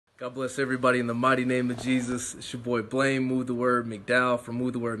God bless everybody in the mighty name of Jesus. It's your boy Blayne Movetheword, McDowell from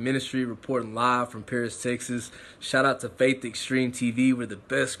Movetheword Ministry, reporting live from Paris, Texas. Shout out to FaithXtrme TV, where the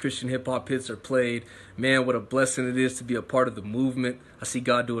best Christian hip-hop hits are played. Man, what a blessing it is to be a part of the movement. I see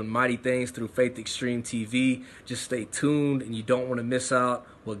God doing mighty things through FaithXtrme TV. Just stay tuned, and you don't want to miss out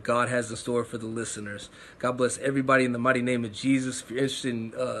what God has in store for the listeners. God bless everybody in the mighty name of Jesus. If you're interested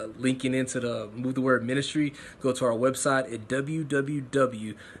in linking into the Movetheword Ministry, go to our website at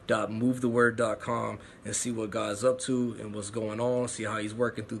www.movetheword.com and see what God's up to and what's going on. See how he's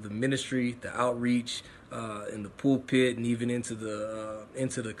working through the ministry, the outreach, in the pulpit, and even into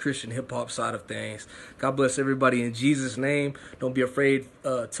the Christian hip-hop side of things. God bless everybody in Jesus' name. Don't be afraid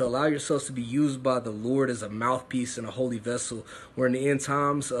to allow yourselves to be used by the Lord as a mouthpiece and a holy vessel. We're in the end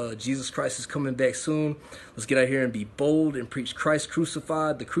times. Jesus Christ is coming back soon. Let's get out here and be bold and preach Christ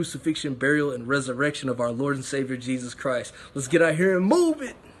crucified, the crucifixion, burial, and resurrection of our Lord and Savior Jesus Christ. Let's get out here and move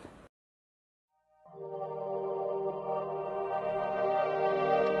it.